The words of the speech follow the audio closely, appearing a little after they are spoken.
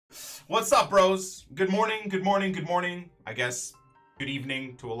What's up, bros? Good morning, good morning, good morning. I guess good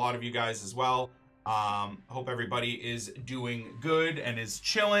evening to a lot of you guys as well. Hope everybody is doing good and is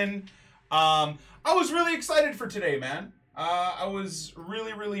chilling. I was really excited for today, man. I was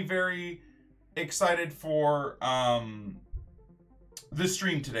really very excited for the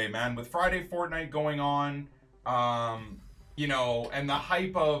stream today, man. With Friday Fortnite going on, you know, and the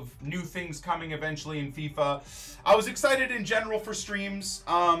hype of new things coming eventually in FIFA. I was excited in general for streams,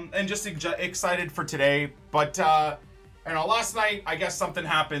 and just excited for today. But, you know, last night, I guess something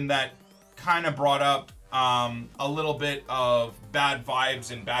happened that kind of brought up a little bit of bad vibes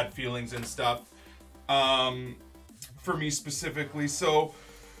and bad feelings and stuff for me specifically. So,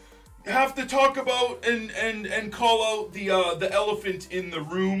 have to talk about and call out the elephant in the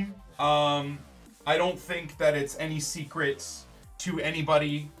room. I don't think that it's any secret to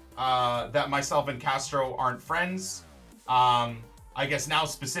anybody that myself and Castro aren't friends. I guess now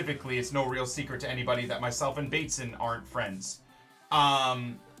specifically, it's no real secret to anybody that myself and Bateson aren't friends.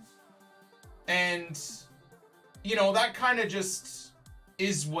 And, you know, that kind of just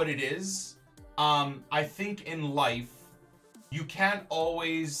is what it is. I think in life, you can't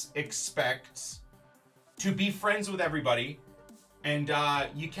always expect to be friends with everybody. And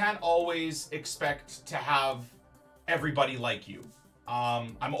you can't always expect to have everybody like you.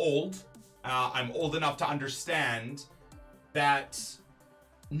 I'm old. I'm old enough to understand that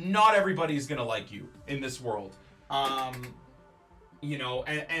not everybody's gonna like you in this world. You know,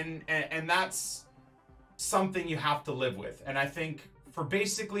 and that's something you have to live with. And I think for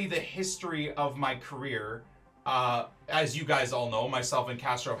basically the history of my career, as you guys all know, myself and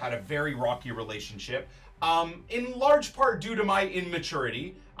Castro had a very rocky relationship. In large part due to my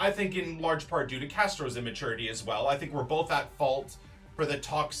immaturity. I think in large part due to Castro's immaturity as well. I think we're both at fault for the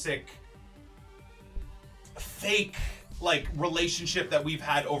toxic, fake, like, relationship that we've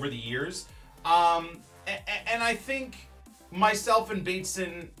had over the years. And I think myself and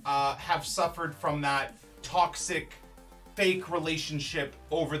Bateson have suffered from that toxic, fake relationship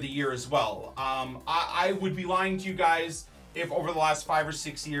over the year as well. I would be lying to you guys if over the last 5 or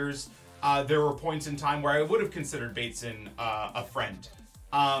 6 years, there were points in time where I would have considered Bateson a friend.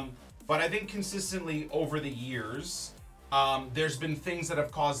 But I think consistently over the years, there's been things that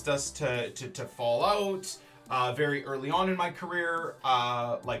have caused us to fall out very early on in my career.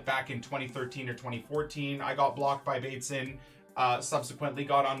 Like back in 2013 or 2014, I got blocked by Bateson, subsequently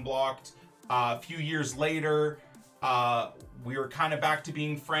got unblocked. A few years later, we were kind of back to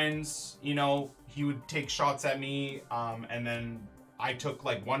being friends. You know, he would take shots at me, and then I took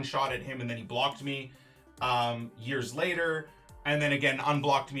like one shot at him and then he blocked me years later, and then again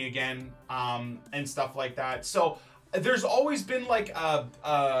unblocked me again, and stuff like that. So there's always been like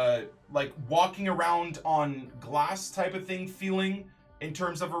like walking around on glass type of thing feeling in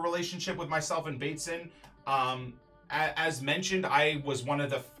terms of a relationship with myself and Bateson. As mentioned, I was one of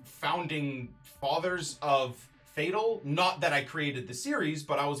the founding fathers of Fatal. Not that I created the series,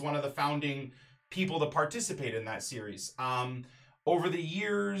 but I was one of the founding people to participate in that series. Over the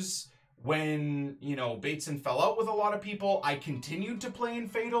years, when, you know, Bateson fell out with a lot of people, I continued to play in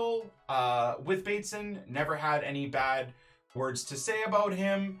Fatal with Bateson. Never had any bad words to say about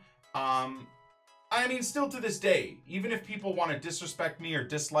him. I mean, still to this day, even if people want to disrespect me or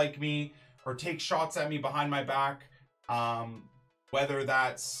dislike me or take shots at me behind my back, whether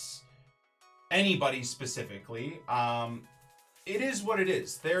that's anybody specifically, it is what it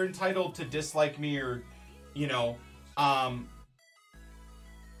is. They're entitled to dislike me or, you know,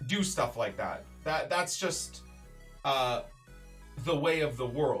 do stuff like that. That's just the way of the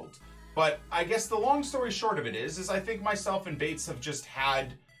world. But I guess the long story short of it is I think myself and Bates have just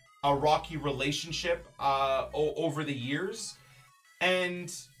had a rocky relationship over the years.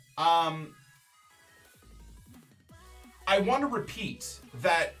 And I want to repeat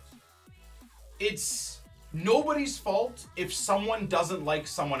that it's nobody's fault if someone doesn't like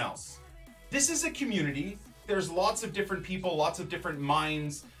someone else. This is a community. There's lots of different people, lots of different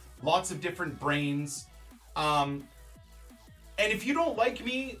minds, lots of different brains. And if you don't like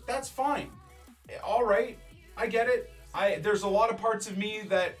me, that's fine. All right, I get it. There's a lot of parts of me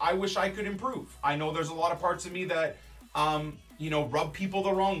that I wish I could improve. I know there's a lot of parts of me that, you know, rub people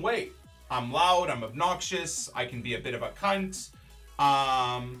the wrong way. I'm loud, I'm obnoxious, I can be a bit of a cunt.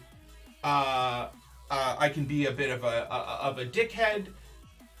 I can be a bit of a dickhead.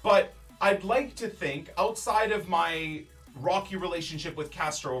 But I'd like to think, outside of my rocky relationship with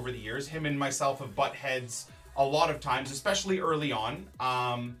Castro over the years, him and myself have butt heads a lot of times, especially early on,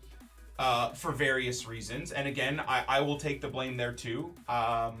 for various reasons. And again, I will take the blame there too.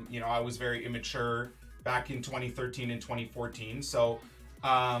 You know, I was very immature back in 2013 and 2014. So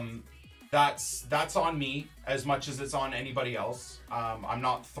That's on me as much as it's on anybody else. I'm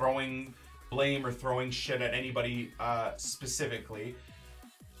not throwing blame or throwing shit at anybody specifically.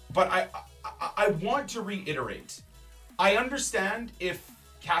 But I want to reiterate, I understand if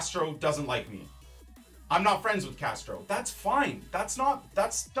Castro doesn't like me. I'm not friends with Castro. That's fine. That's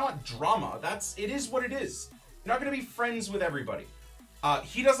not drama. It is what it is. You're not gonna be friends with everybody.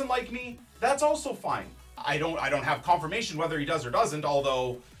 He doesn't like me. That's also fine. I don't have confirmation whether he does or doesn't,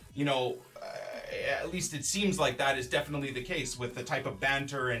 although, you know, at least it seems like that is definitely the case with the type of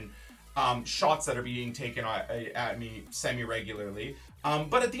banter and shots that are being taken at me semi-regularly.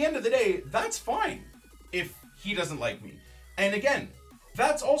 But at the end of the day, that's fine if he doesn't like me. And again,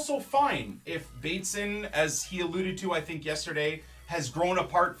 that's also fine if Bateson, as he alluded to, I think yesterday, has grown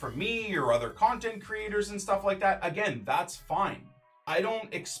apart from me or other content creators and stuff like that. Again, that's fine. I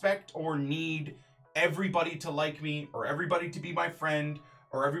don't expect or need everybody to like me or everybody to be my friend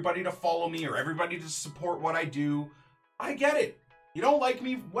or everybody to follow me or everybody to support what I do. I get it. You don't like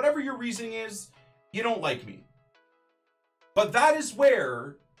me, whatever your reasoning is, you don't like me. But that is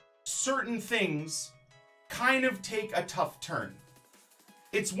where certain things kind of take a tough turn.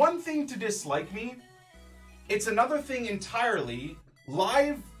 It's one thing to dislike me. It's another thing entirely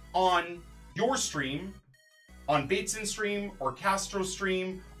live on your stream, on Bateson's stream, or Castro's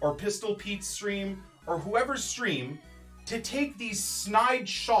stream, or Pistol Pete's stream, or whoever's stream, to take these snide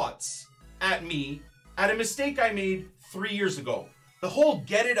shots at me at a mistake I made 3 years ago. The whole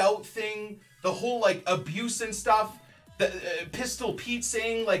get it out thing, the whole like abuse and stuff, the Pistol Pete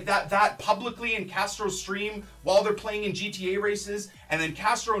saying like that publicly in Castro's stream while they're playing in GTA races, and then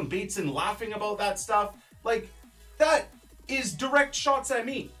Castro and Bateson laughing about that stuff, like that is direct shots at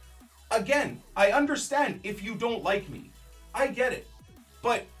me. Again, I understand if you don't like me. I get it.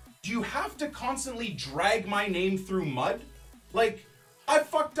 But do you have to constantly drag my name through mud? Like, I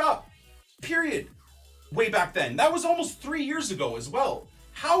fucked up. Period. Way back then. That was almost 3 years ago as well.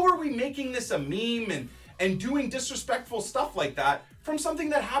 How are we making this a meme and doing disrespectful stuff like that from something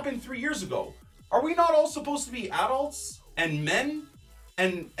that happened 3 years ago? Are we not all supposed to be adults and men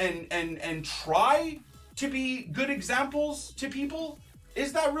and try to be good examples to people?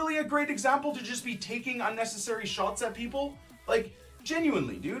 Is that really a great example to just be taking unnecessary shots at people? Like,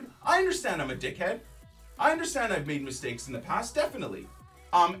 genuinely, dude, I understand I'm a dickhead. I understand I've made mistakes in the past, definitely.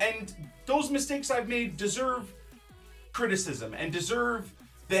 And those mistakes I've made deserve criticism and deserve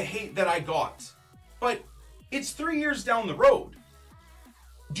the hate that I got. But it's 3 years down the road.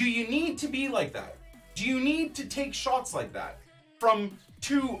 Do you need to be like that? Do you need to take shots like that from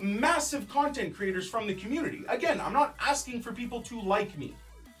two massive content creators from the community? Again, I'm not asking for people to like me.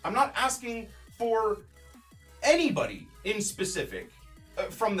 I'm not asking for anybody in specific,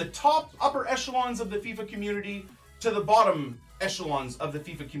 from the top upper echelons of the FIFA community to the bottom echelons of the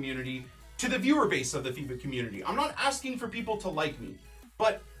FIFA community to the viewer base of the FIFA community. I'm not asking for people to like me,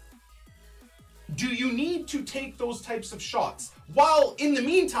 but do you need to take those types of shots while in the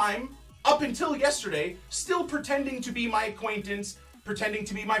meantime, up until yesterday, still pretending to be my acquaintance, pretending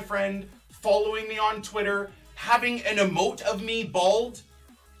to be my friend, following me on Twitter, having an emote of me bald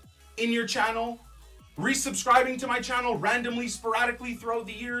in your channel, resubscribing to my channel randomly, sporadically throughout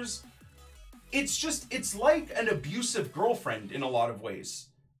the years? It's like an abusive girlfriend in a lot of ways.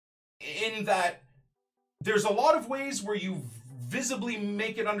 In that there's a lot of ways where you visibly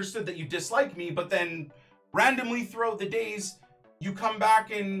make it understood that you dislike me, but then randomly throughout the days, you come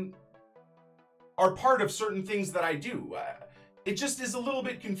back and are part of certain things that I do. It just is a little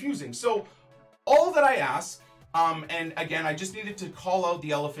bit confusing. So all that I ask, and again, I just needed to call out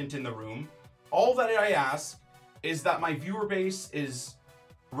the elephant in the room. All that I ask is that my viewer base is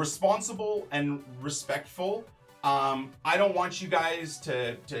responsible and respectful. I don't want you guys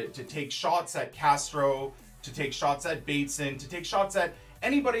to take shots at Castro, to take shots at Bateson, to take shots at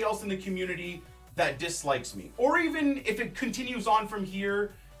anybody else in the community that dislikes me. Or even if it continues on from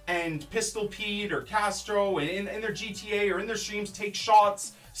here and Pistol Pete or Castro in their GTA or in their streams take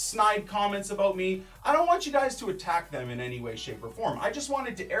shots, snide comments about me, I don't want you guys to attack them in any way, shape, or form. I just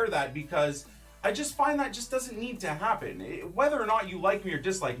wanted to air that because I just find that just doesn't need to happen. Whether or not you like me or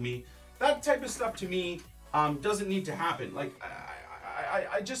dislike me, that type of stuff to me doesn't need to happen. Like,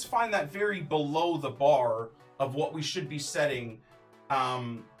 I just find that very below the bar of what we should be setting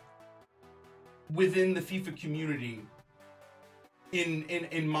within the FIFA community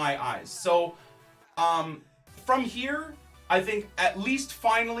in my eyes. So from here, I think at least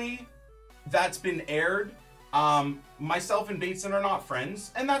finally that's been aired. Myself and Bateson are not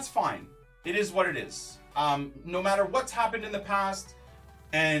friends, and that's fine. It is what it is. No matter what's happened in the past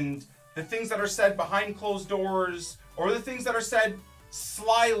and the things that are said behind closed doors or the things that are said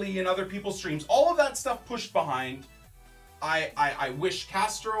slyly in other people's streams. All of that stuff pushed behind. I wish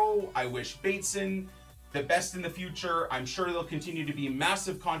Castro, I wish Bateson the best in the future. I'm sure they'll continue to be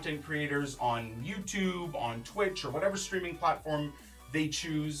massive content creators on YouTube, on Twitch, or whatever streaming platform they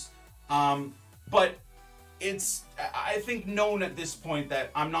choose. But it's, I think, known at this point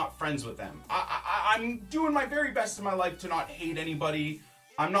that I'm not friends with them. I'm doing my very best in my life to not hate anybody.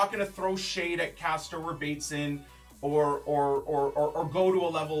 I'm not going to throw shade at Castro or Bateson or go to a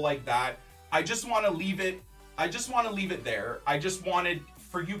level like that. I just want to leave it. I just want to leave it there. I just wanted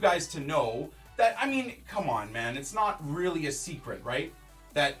for you guys to know that, I mean, come on, man. It's not really a secret, right?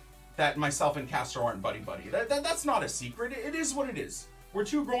 That myself and Castro aren't buddy-buddy. That's not a secret. It is what it is. We're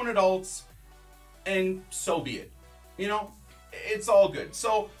two grown adults, and so be it. You know, it's all good.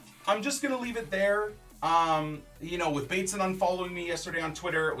 So I'm just going to leave it there. You know, with Bateson unfollowing me yesterday on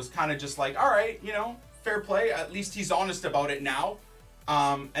Twitter, it was kind of just like, all right, you know, fair play. At least he's honest about it now.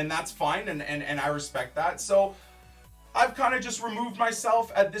 And that's fine, and I respect that. So I've kind of just removed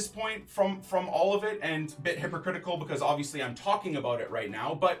myself at this point from all of it, and a bit hypocritical because obviously I'm talking about it right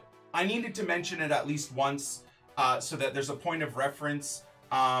now, but I needed to mention it at least once so that there's a point of reference,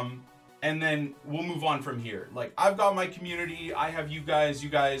 and then we'll move on from here. Like, I've got my community, I have you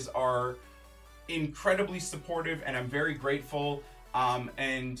guys are incredibly supportive, and I'm very grateful,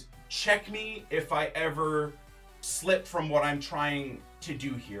 and check me if I ever slip from what I'm trying to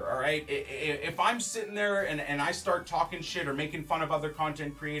do here, all right? If I'm sitting there and I start talking shit or making fun of other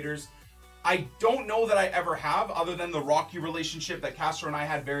content creators, I don't know that I ever have, other than the rocky relationship that Castro and I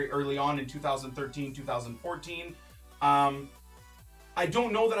had very early on in 2013, 2014. I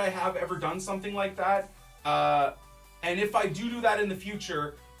don't know that I have ever done something like that. And if I do that in the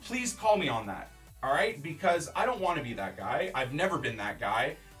future, please call me on that, all right? Because I don't want to be that guy. I've never been that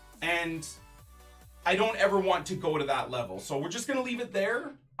guy. And I don't ever want to go to that level. So we're just going to leave it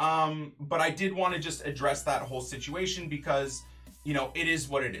there. But I did want to just address that whole situation because, you know, it is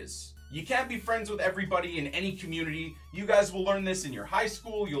what it is. You can't be friends with everybody in any community. You guys will learn this in your high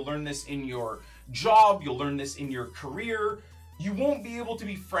school. You'll learn this in your job. You'll learn this in your career. You won't be able to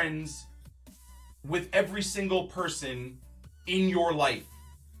be friends with every single person in your life,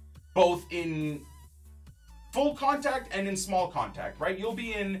 both in full contact and in small contact, right? You'll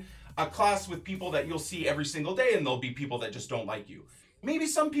be in a class with people that you'll see every single day, and there'll be people that just don't like you. Maybe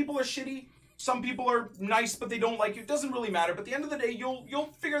some people are shitty, some people are nice, but they don't like you. It doesn't really matter. But at the end of the day, you'll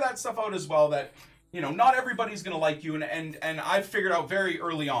figure that stuff out as well, that, you know, not everybody's gonna like you, and I've figured out very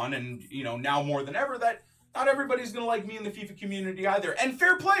early on, and, you know, now more than ever, that not everybody's gonna like me in the FIFA community either. And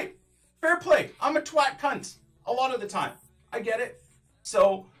fair play. Fair play. I'm a twat cunt a lot of the time. I get it.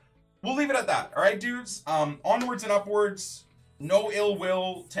 So we'll leave it at that. All right, dudes. Onwards and upwards. No ill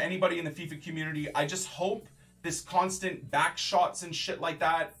will to anybody in the FIFA community. I just hope this constant back shots and shit like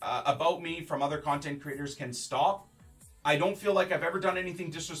that about me from other content creators can stop. I don't feel like I've ever done anything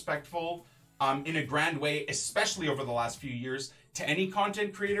disrespectful in a grand way, especially over the last few years, to any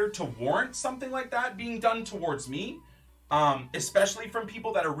content creator to warrant something like that being done towards me, especially from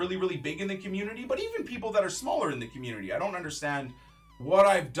people that are really, really big in the community, but even people that are smaller in the community. I don't understand what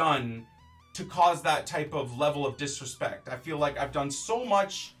I've done to cause that type of level of disrespect. I feel like I've done so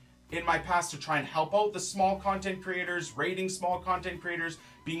much in my past to try and help out the small content creators, rating small content creators,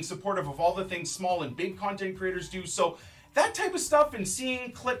 being supportive of all the things small and big content creators do. So that type of stuff, and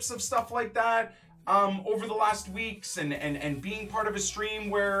seeing clips of stuff like that over the last weeks, and being part of a stream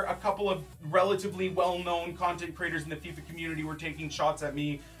where a couple of relatively well-known content creators in the FIFA community were taking shots at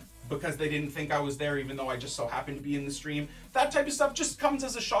me because they didn't think I was there, even though I just so happened to be in the stream. That type of stuff just comes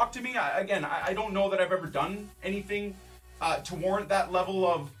as a shock to me. I don't know that I've ever done anything to warrant that level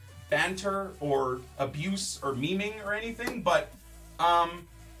of banter or abuse or memeing or anything, but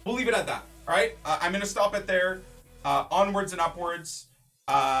we'll leave it at that, all right? I'm going to stop it there. Onwards and upwards.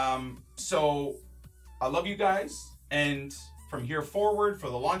 So I love you guys, and from here forward, for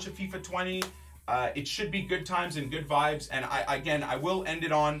the launch of FIFA 20, it should be good times and good vibes, and I will end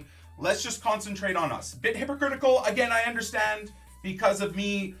it on, let's just concentrate on us. Bit hypocritical, again, I understand, because of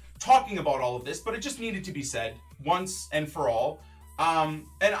me talking about all of this, but it just needed to be said once and for all. And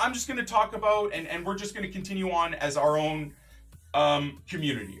I'm just going to talk about, and we're just going to continue on as our own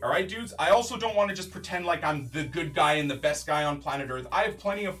community. All right, dudes? I also don't want to just pretend like I'm the good guy and the best guy on planet Earth. I have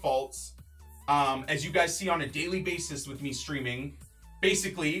plenty of faults, as you guys see on a daily basis with me streaming,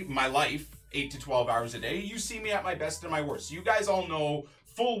 basically my life, 8 to 12 hours a day. You see me at my best and my worst. You guys all know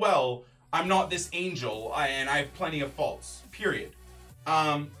full well I'm not this angel, and I have plenty of faults, period.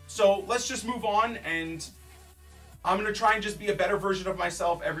 So let's just move on, and I'm going to try and just be a better version of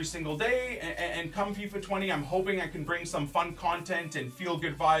myself every single day. And come FIFA 20, I'm hoping I can bring some fun content and feel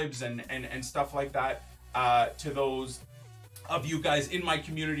good vibes and stuff like that to those of you guys in my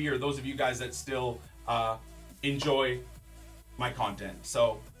community, or those of you guys that still enjoy my content.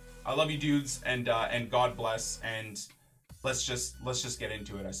 So I love you dudes, and God bless, and let's just get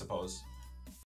into it, I suppose.